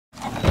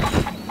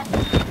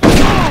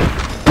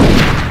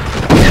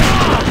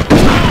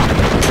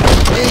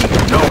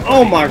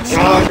Oh my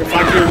god, if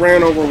I get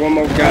ran over one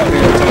more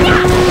goddamn time.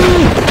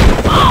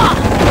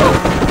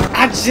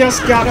 I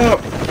just got up.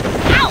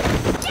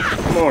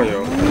 Come on,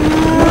 yo.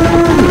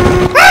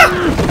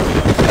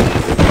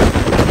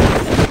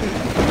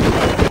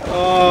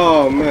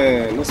 Oh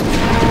man, that's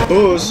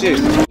bullshit.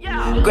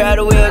 Grab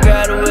the wheel,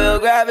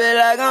 grab it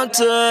like I'm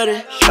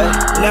Tootie.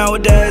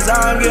 Nowadays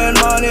I'm getting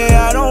money,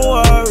 I don't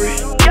worry.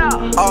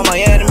 All my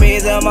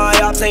enemies and my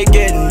ops, they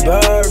getting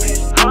buried.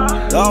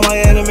 All my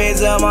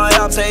enemies and my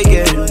ops, they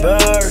getting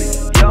buried.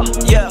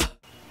 Yeah.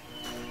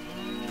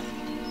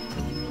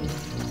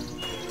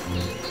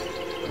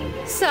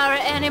 Sorry,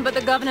 Annie, but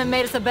the governor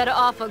made us a better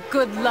offer.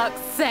 Good luck,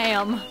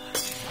 Sam.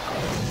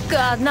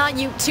 God, not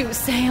you too,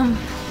 Sam.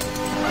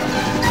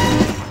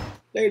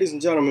 Ladies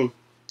and gentlemen,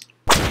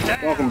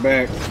 welcome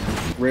back.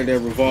 Red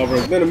Dead Revolver.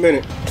 It's been a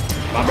minute.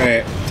 My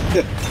bad.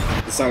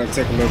 Decided to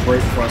take a little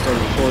break before I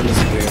started recording this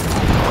again.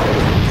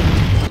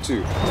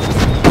 2.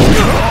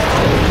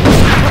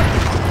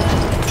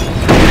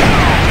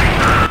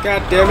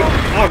 God damn it.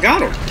 Oh, I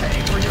got him.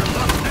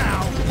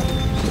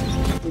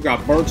 We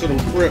got burnt to them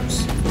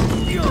crips.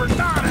 You're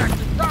not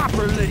acting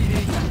properly.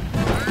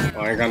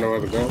 Oh, I ain't got no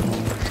other gun.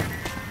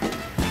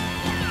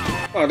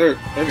 Oh, there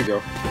we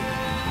go.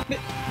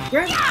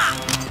 Grab it.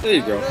 There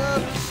you go.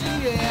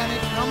 See you, Annie.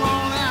 Come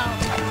on out.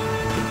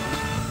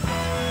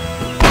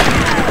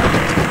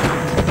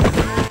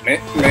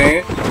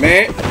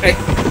 Man. Hey.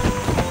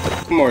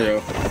 Come on,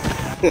 yo.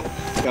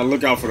 Gotta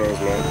look out for those,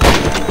 man.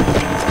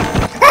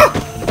 Ah!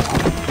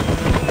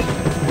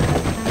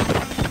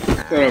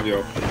 Shut up,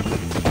 yo.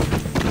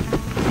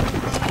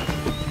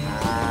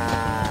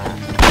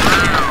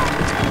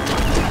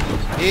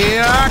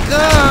 Here I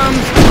come.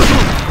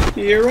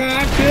 Here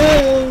I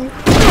come.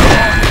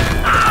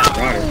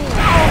 Got him.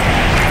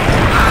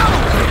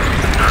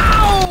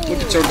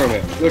 Look at your dumb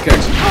ass. Look at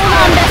you.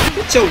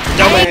 Get your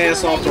dumb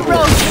ass off the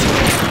horse.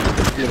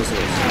 Get this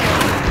horse.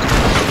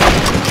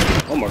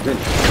 Oh my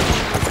goodness.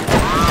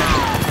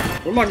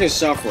 Where am I getting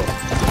shot from? You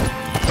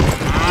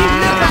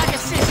look like a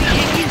sissy,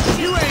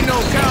 and you ain't no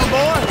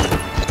cowboy.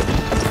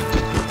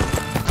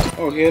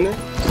 Oh, he in there?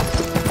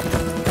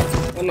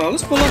 Oh no,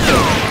 let's pull up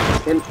there.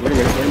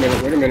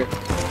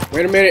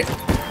 Wait a minute.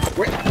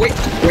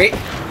 Wait.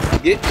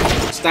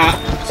 Stop.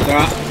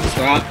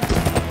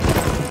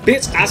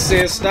 Bitch, I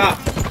said stop.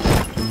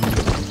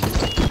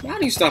 Why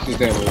do you stop this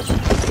damn horse?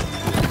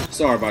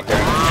 Sorry about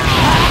that.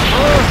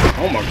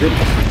 Oh my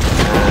goodness.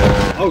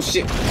 Oh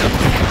shit.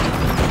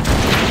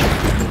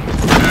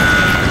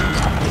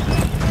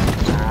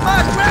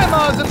 My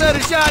grandma's a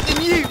better shot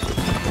than you.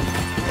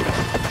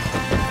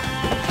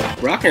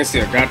 Bro, I can't see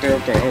a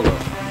goddamn thing. Hold on.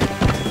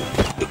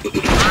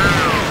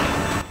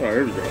 Oh,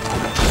 here we go.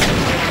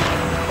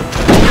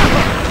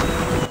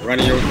 Right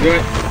in your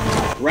gut.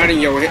 Right in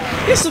your head.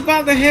 It's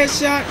about the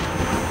headshot.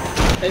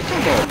 Hey,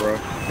 come on, bro.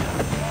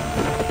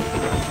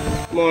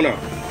 Come on up.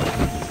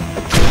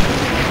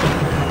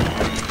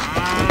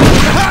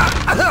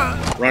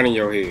 Right in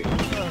your head.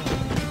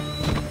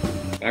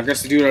 I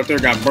guess the dude up there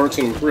got burnt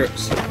in the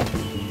grips.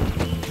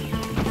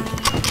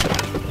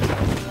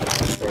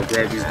 Gonna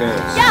grab these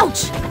guns.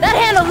 Ouch! That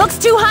handle looks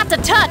too hot to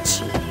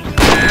touch.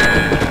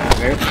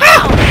 Okay.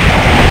 Ow!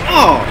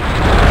 Oh!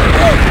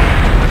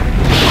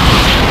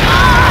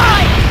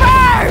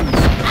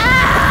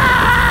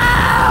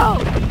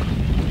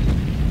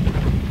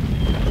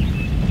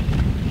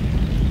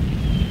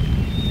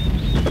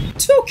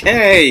 It's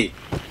okay.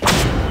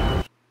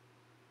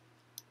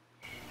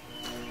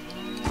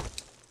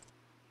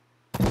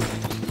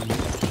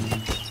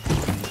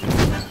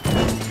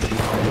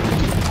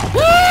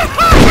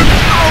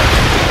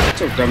 Get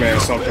your dumb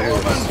ass off the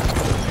horse.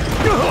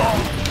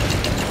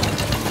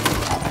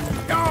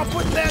 Y'all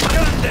put that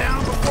gun down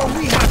before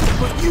we have to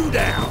put you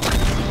down.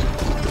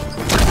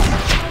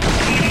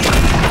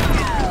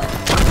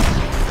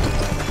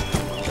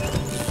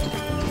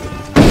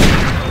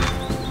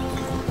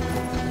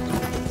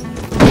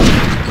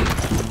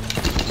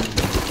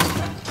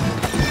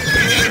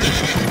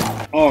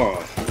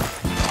 Oh.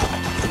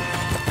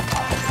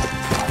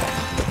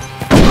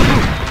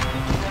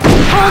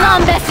 Hold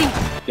on, Bessie.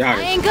 Got I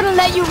it. ain't gonna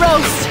let you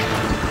roast.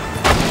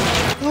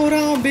 Hold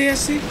on,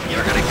 Bessie.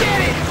 You're gonna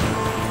get it.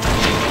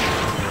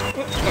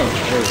 Oh,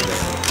 where's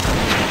that?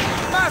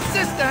 My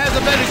sister has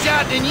a better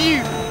shot than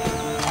you.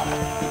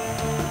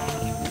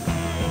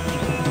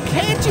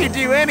 Can't you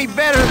do any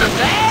better than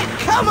that?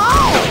 Come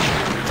on!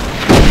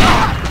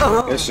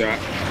 That shot.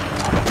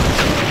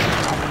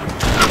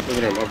 Look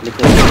at him up in the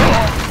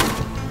corner.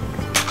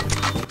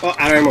 Oh,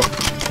 out of ammo.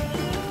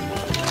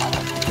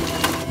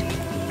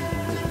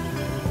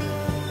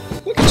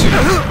 Look at you.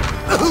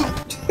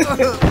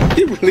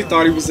 He really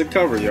thought he was in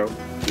cover, yo.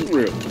 For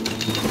real.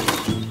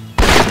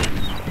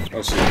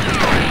 Oh shit.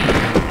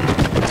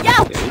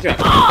 Yeah,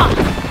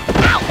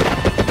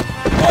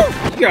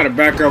 you gotta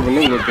back up when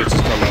new little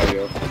bitches come out,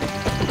 yo.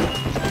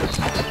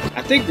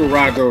 I think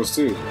garage goes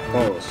too.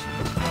 Pause.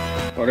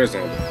 Oh, there's the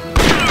ammo.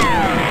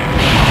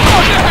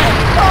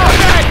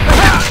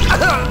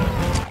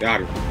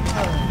 Got him.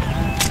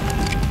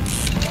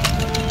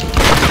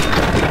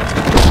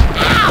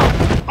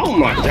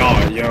 my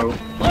god, yo.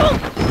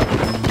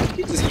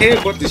 He just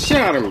headbutt the shit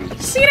out of me.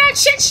 See that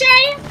shit,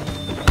 Shay?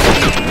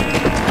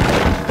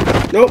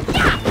 Nope.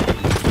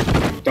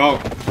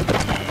 Dog.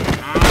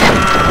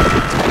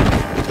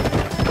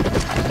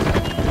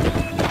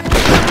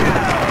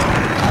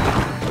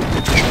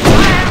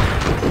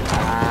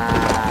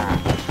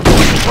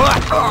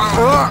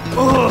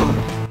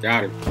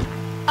 Got him.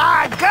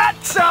 I got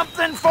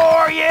something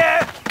for you.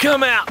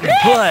 Come out and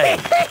play.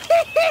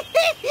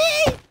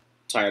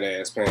 Tight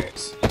ass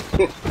pants.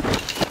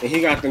 And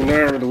he got the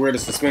nerve to wear the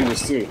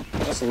suspenders too.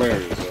 That's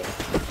hilarious, yo.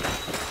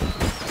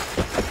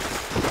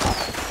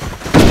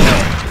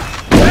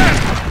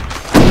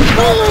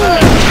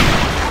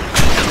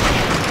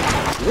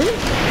 Really?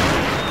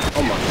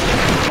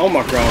 Oh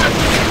my god.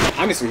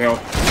 I need some help.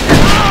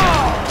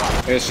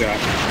 Headshot.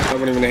 That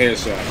wasn't even a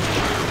headshot.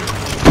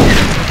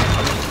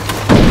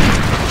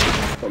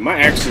 But my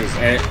accuracy is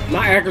ass.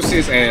 My accuracy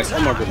is ass. Oh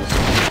my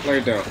goodness. Lay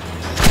it down.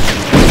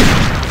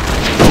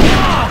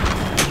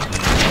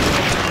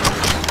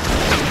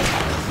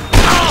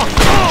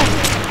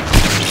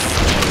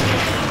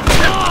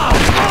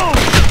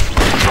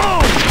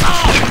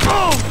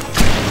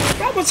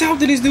 How much health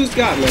did these dudes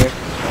got, man?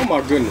 Oh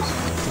my goodness.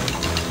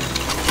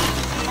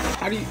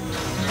 How do you...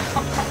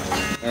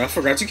 I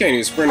forgot you can't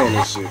even sprint on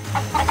this shit.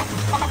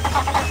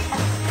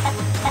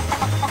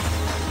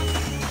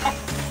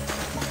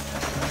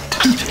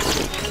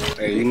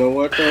 Hey, you know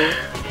what though?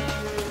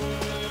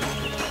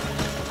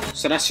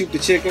 Should I shoot the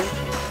chicken?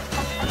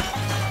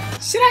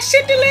 Should I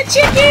shoot the little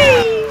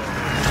chicken?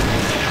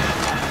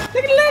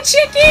 Look at the little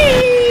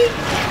chicken!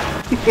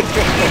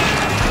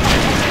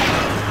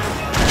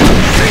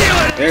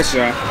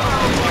 Headshot.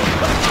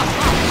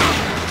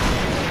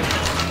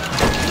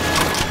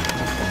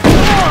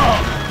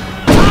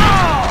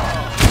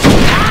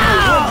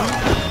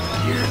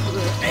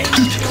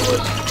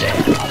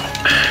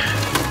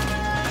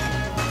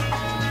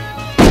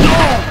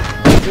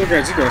 Look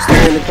at you, gonna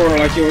stand in the corner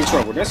like you're in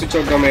trouble. That's what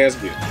your dumb ass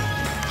get.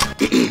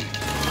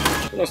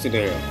 What else did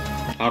they have?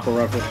 Hawker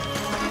Rifle.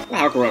 The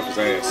Hawker Rifle's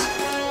ass.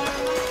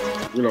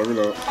 Reload,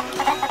 reload.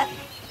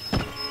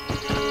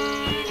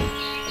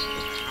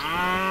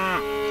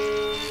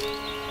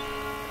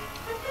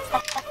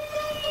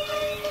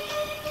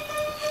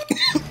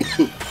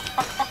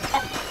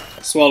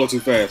 Swallow too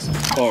fast.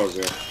 Pause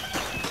there.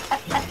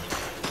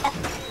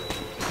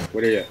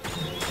 Where they at?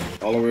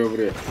 All the way over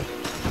there.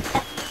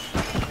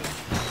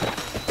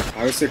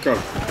 How does it come?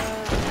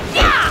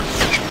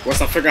 Once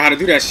I figure out how to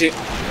do that shit,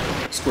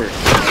 square.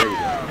 There we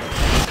go.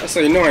 That's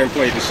how you know I ain't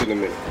played this shit in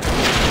a minute.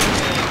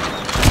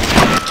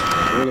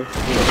 Really?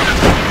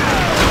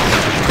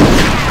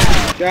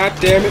 God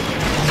damn it.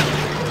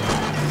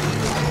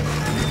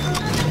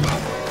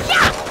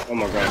 Oh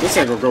my god, this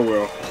ain't gonna go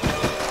well.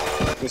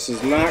 This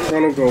is not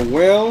gonna go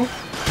well.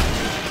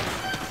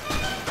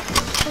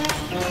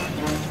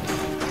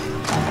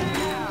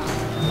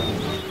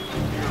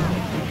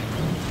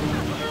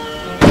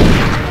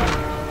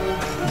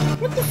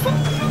 What the fuck?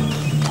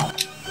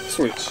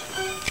 Switch.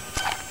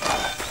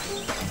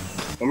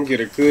 I'm gonna get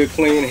a good,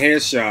 clean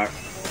headshot.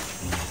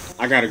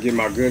 I gotta get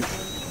my good.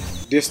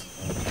 This.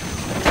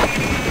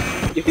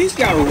 If he's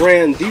got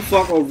ran the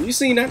fuck over, you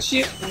seen that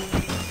shit?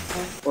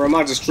 Or am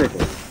I just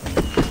tripping?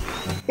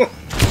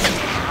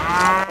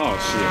 Oh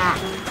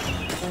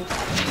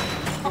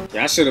shit.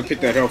 Yeah, I should have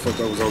picked that health up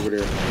that was over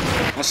there.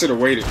 I should have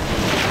waited.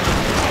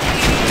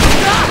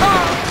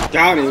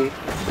 Got him.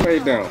 Lay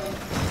it down.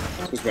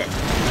 Switch back.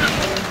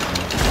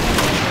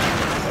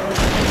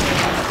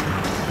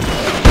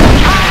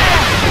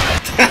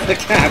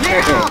 God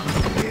damn.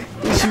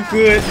 Is you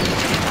good?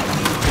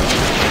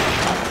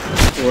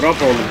 Throw it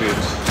up on the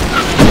bitch.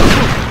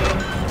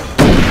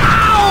 Ow!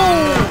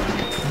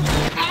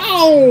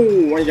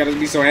 Ow! Why you gotta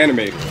be so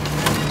animated?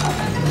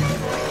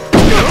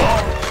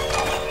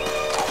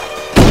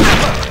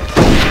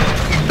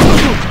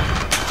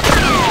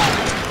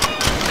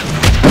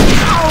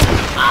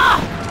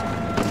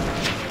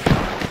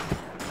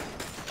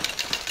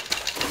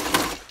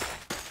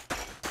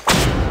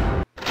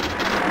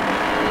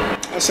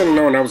 I should have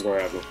known that was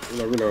gonna happen.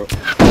 Reload.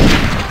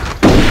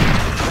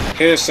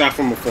 Headshot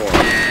from before.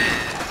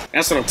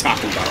 That's what I'm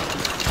talking about.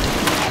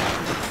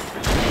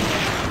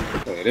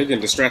 Oh, they're getting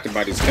distracted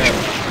by these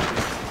cameras.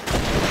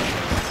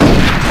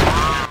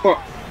 Oh.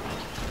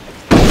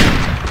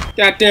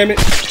 God damn it.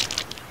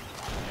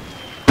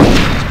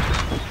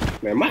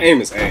 Man, my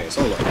aim is ass.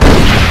 Hold on.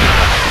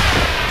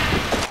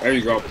 There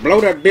you go. Blow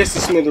that bitch to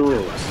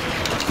smithereens.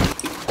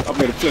 I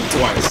made it flip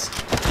twice.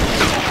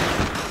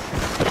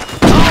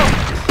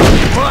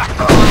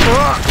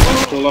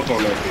 Pull up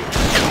on that bitch.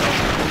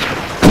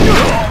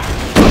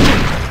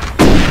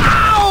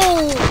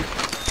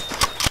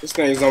 This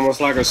thing's almost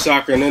like a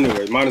shotgun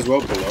anyway. Might as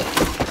well pull up.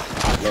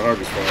 No hug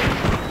is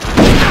fine.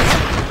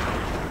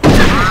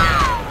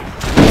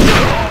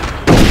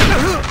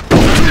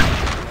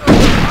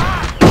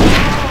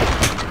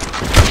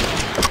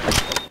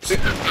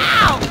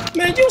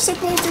 Man, you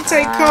supposed to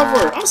take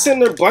cover. I'm sitting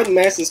there button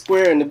mashing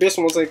square and the bitch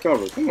won't take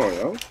cover. Come on,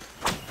 yo.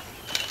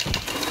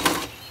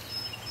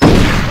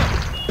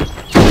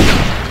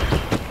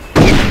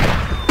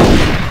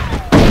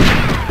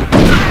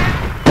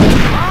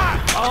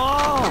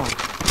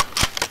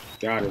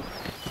 Got him.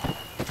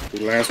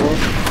 The last one.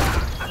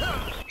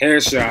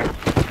 Headshot.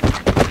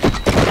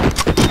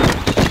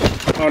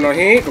 Oh no,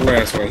 he ain't the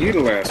last one. He the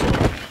last one.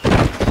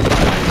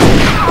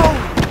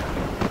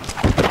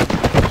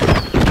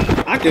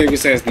 I gave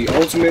this as the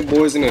ultimate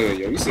boys in the hood,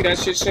 yo. You see that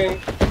shit, Shane?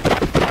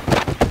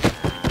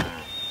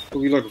 What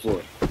we looking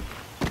for?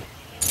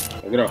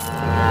 Get up.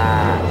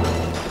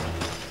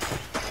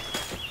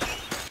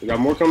 We got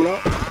more coming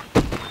up?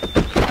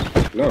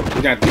 No,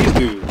 we got these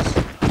dudes.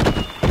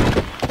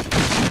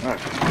 Alright.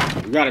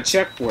 We got a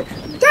checkpoint.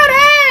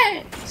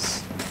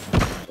 Deadass!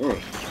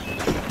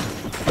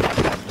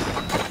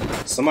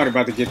 Somebody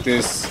about to get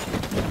this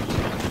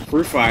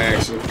free fire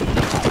action.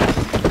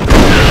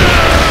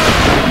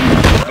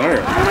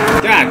 Damn.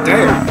 God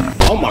damn.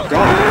 Oh my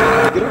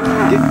god.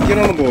 Get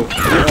on the bull.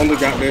 Get on the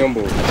goddamn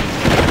bull.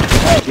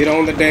 Get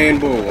on the damn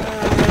bull.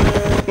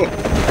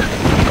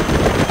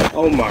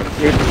 Oh my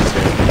goodness.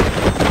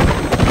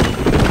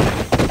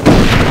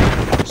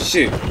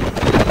 Shit.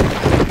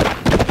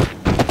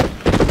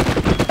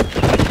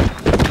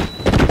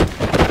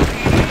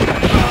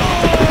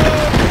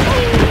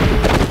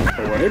 Oh,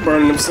 well, they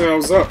burning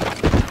themselves up.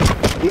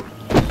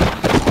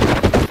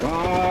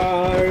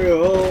 Fire.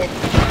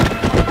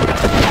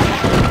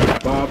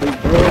 Bobby's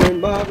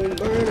burning.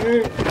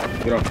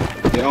 Get up.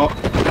 Get up.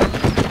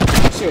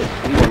 Shit.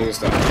 You don't need to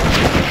stop.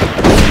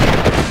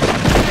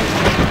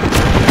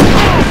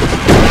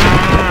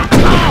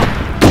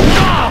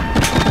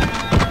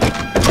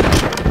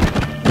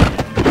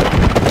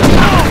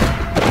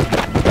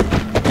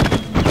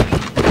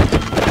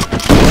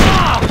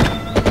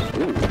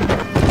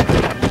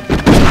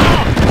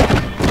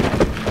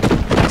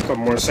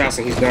 More shots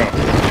and he's down.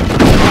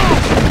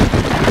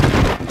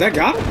 That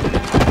got him?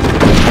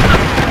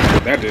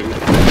 That didn't.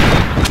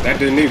 That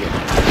didn't either.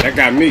 That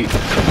got me.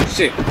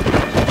 Shit.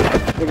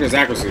 Look at his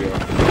accuracy, yo.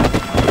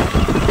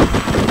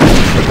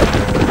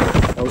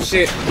 Oh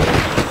shit.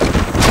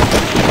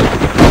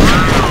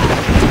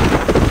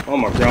 Oh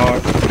my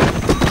god.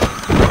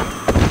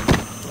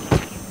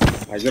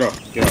 Alright, get up.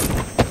 Get up.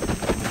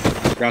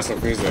 Got some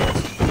for his ass.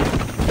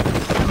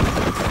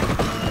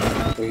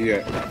 Where he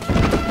at?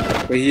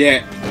 Where he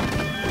at?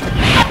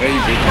 There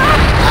you be.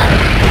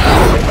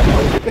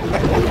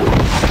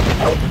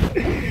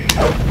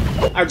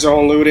 I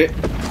John looted.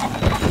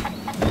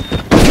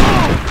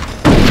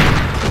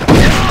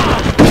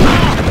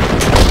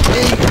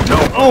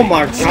 Oh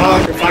my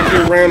god, if I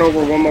get ran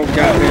over one more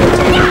goddamn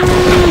time.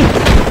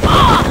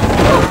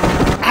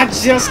 I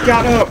just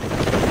got up.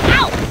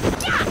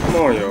 Come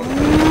on, yo.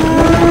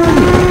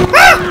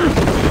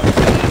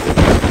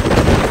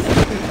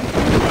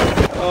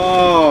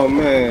 Oh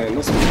man,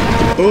 that's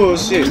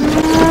bullshit.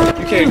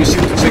 You can't even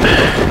shoot the chicken.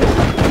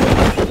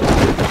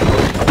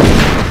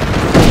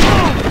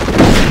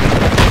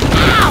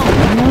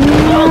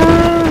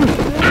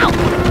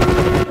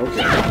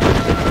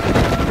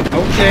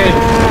 Okay.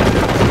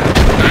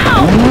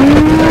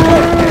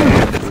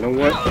 You know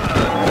what?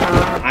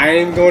 I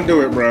ain't even gonna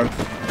do it, bro.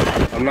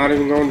 I'm not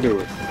even gonna do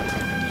it.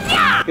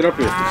 Get up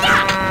here.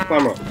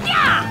 Climb up.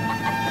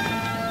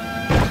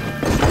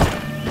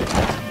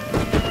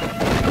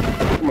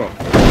 Come on.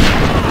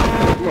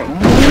 Come on.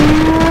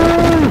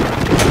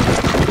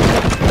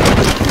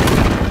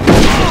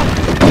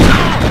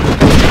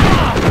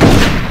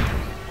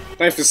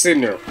 Thanks for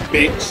sitting there,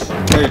 bitch.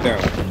 Lay it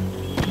down.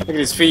 Look at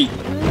his feet.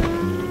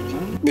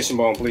 Mission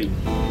ball, please.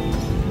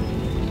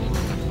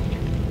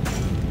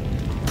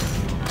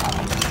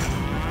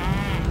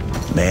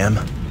 Ma'am?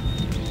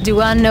 Do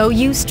I know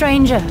you,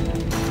 stranger?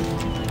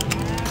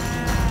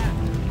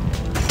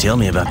 Tell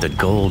me about the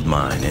gold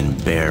mine in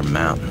Bear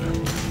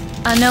Mountain.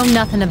 I know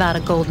nothing about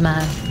a gold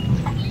mine.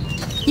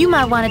 You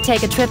might want to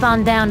take a trip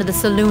on down to the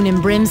saloon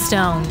in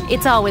Brimstone.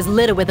 It's always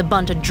littered with a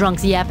bunch of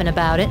drunks yapping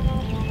about it.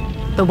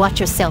 But watch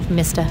yourself,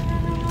 mister.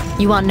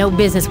 You want no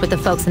business with the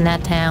folks in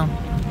that town.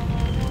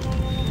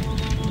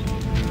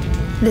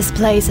 This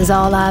place is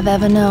all I've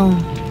ever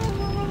known.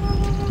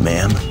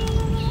 Ma'am?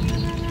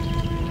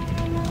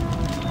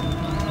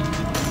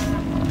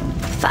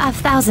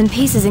 5,000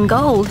 pieces in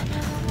gold.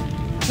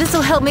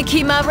 This'll help me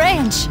keep my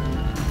ranch.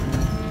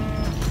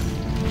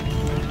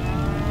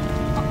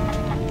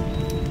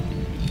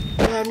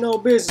 I have no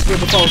business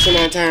with the folks in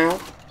that town.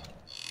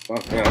 Oh,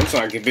 man, I'm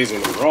trying to get busy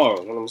in the raw,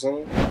 you know what I'm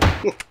saying?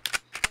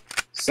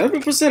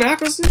 7%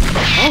 accuracy?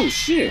 Oh,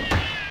 shit.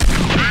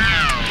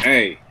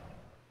 Hey,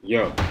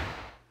 yo.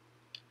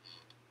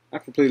 I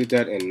completed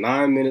that in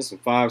 9 minutes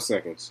and 5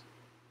 seconds.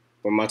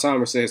 But my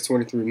timer says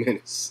 23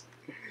 minutes.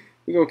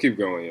 We're gonna keep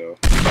going, yo.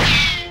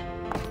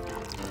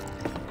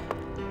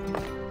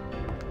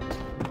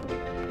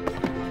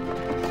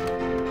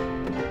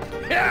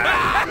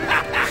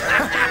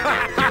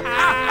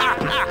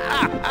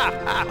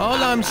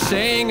 All I'm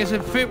saying is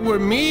if it were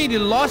me that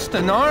lost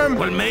an arm...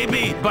 Well,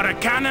 maybe, but a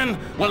cannon?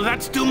 Well,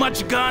 that's too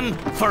much gun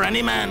for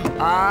any man.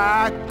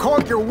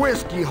 Cork your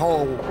whiskey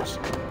holes.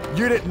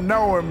 You didn't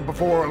know him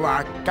before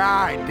like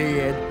I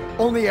did.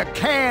 Only a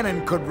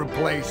cannon could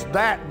replace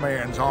that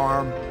man's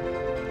arm.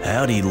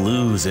 How'd he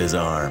lose his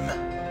arm?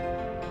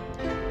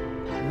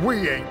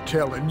 We ain't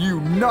telling you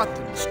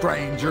nothing,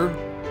 stranger.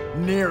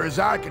 Near as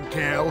I can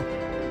tell,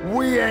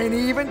 we ain't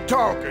even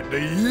talking to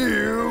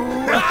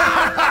you.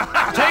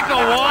 Take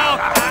a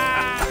walk.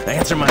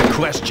 Answer my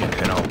question,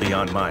 and I'll be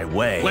on my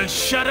way. Well,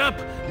 shut up.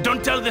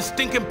 Don't tell the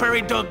stinking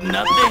prairie dog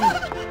nothing.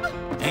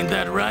 Ain't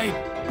that right,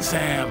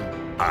 Sam?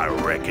 I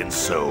reckon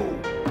so.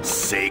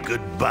 Say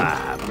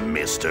goodbye,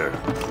 mister.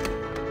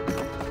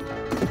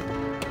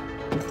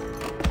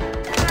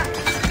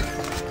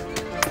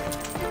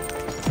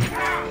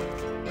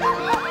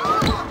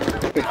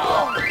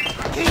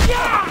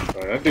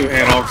 That dude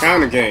had all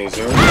kind of games,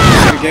 yo.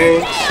 The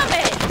games.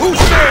 Who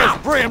says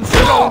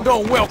Brimstone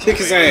don't welcome Kick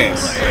his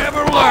ass.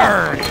 ever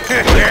learn?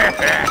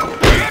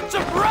 It's a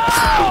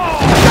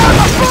brawl!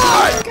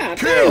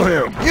 Kill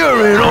him!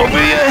 You're in over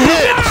your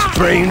head,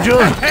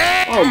 stranger!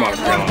 Oh my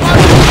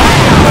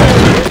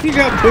god. He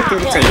got put through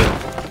the table.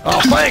 Oh,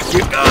 thank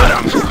you,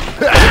 got him!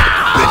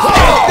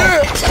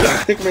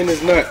 Kick him in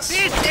his nuts.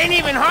 This ain't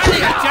even hardly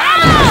a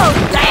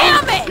challenge.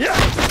 Damn it!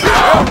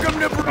 Welcome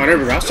to Oh, there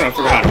we go. I was trying to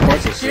figure out how to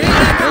punch this shit.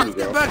 There we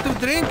go. Back to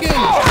drinking.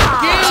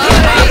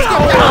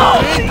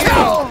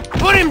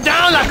 Put him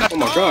down like a... Oh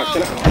my god.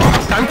 Can I...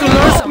 Time to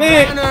learn some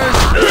manners.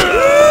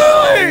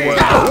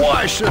 Well,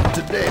 why should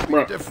today be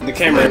Bro, different? the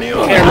camera. from any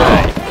other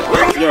Camera.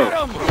 day? Yo.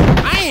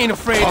 I ain't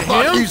afraid I of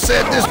thought him. you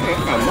said this.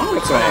 I'm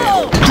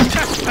Molotov.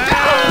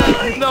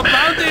 The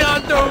bounty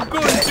hunter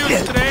good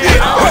juice today.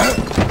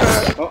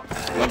 Oh,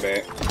 my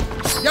bad.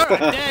 You're a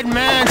dead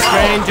man,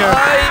 stranger.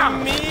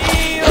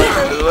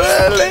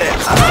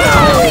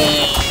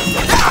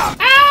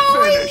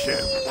 Finish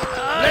him.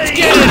 Let's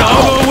get it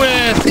over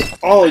with.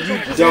 Oh, you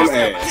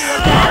dumbass.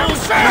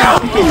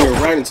 You put me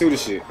right into the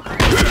shit.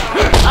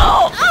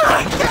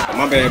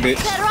 My bad,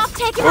 bitch. Better off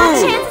taking our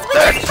chances with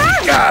That it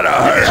first. gotta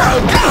hurt.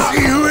 I'll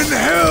see you in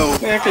hell.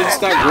 Man, can you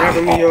stop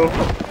grabbing me, yo?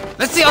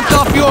 Let's see how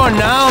tough you are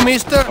now,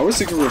 mister. I wish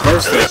you could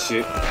reverse that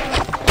shit.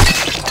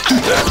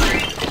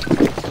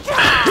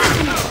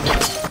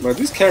 But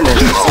this camera is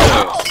so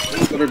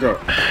ass. Let her go.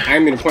 I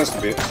ain't mean to punch the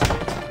bitch.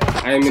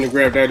 I ain't mean to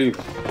grab that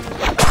either.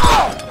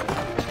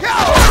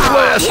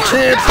 Last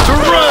chance to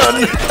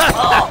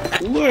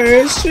run.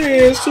 Last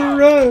chance to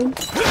run.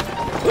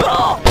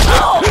 Oh,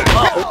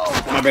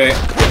 my bad.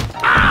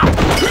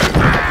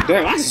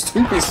 Damn, I just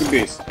two-piece of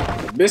bitch.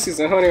 Biscuits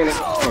and honey on it.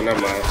 Oh, never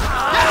mind.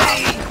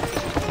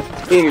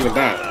 He ain't even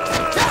died.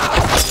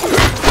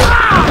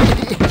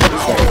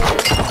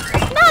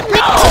 Not me.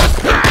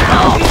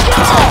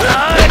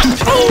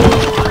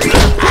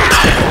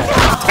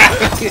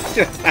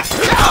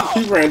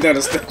 He ran down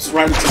the steps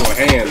right into a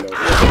hand, though.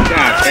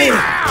 God damn.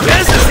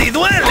 Eso sí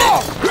duele.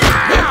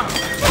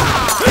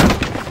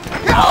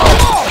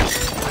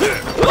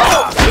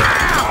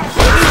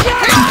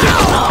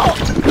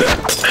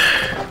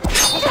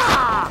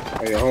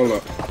 Hey, hold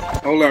up.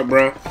 Hold up,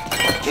 bro.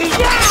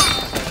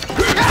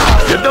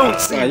 You don't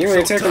see. Nah, you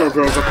ain't taking no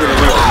girls up here.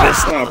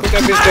 Nah, put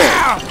that bitch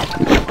down.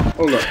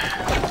 Hold up.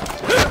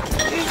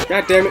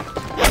 God damn it.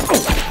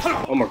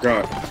 Oh my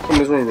god. Come in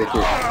this room real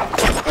quick.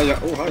 How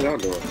y'all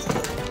doing?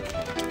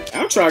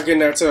 I'll try getting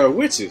that to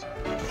witches.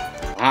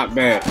 Hot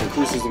bath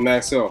increases the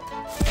max health.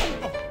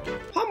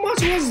 How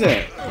much was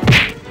that?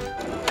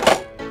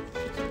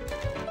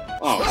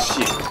 Oh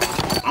shit.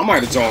 I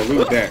might have John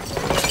Luke that.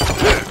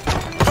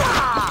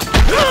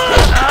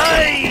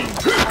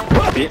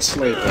 Bitch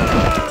slave.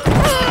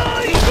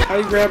 How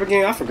you grab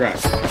again? I forgot.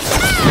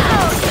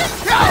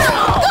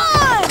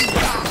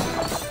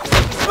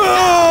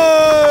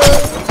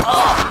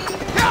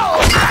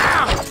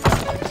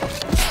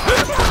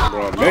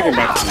 Bro, Megan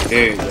about to be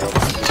dead, yo.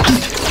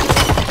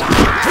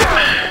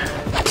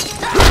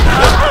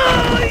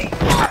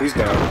 He's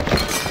down.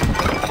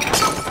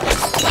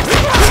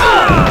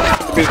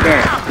 The bitch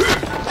down.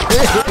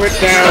 Put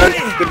down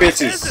the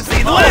bitches.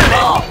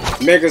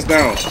 Megan's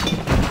down.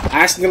 I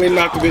accidentally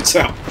knocked the bitch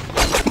out.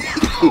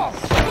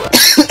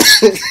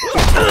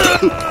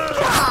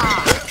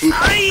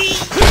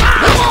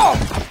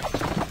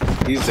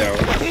 He's down.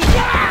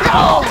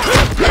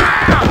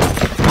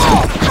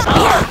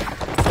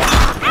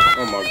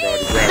 Oh my god,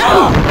 he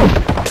grabbed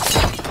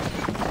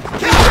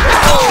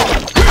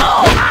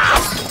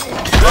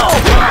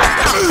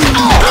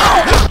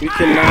me. We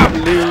cannot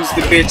lose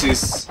the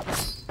bitches.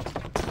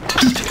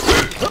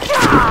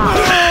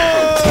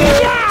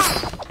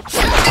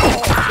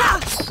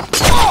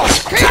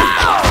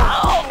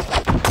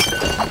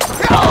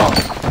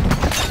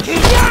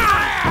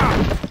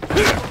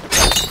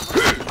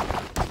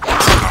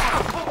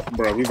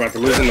 Bro, we about to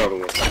lose another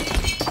one.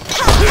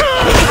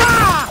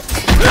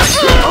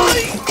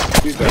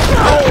 He's down.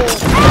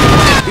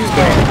 He's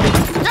down.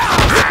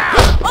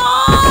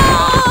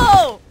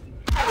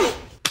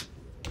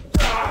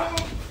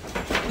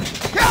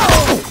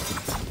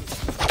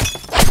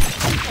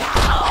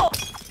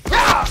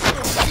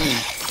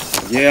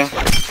 Yeah.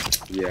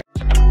 Yeah.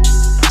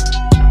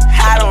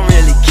 I don't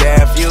really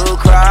care if you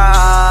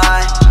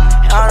cry.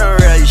 I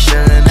don't really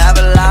shouldn't have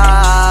a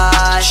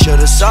lie.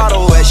 Should've saw the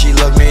way she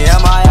looked me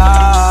in my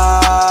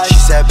eyes. She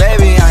said,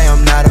 baby, I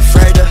am not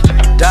afraid to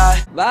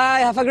die. Bye,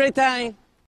 have a great time.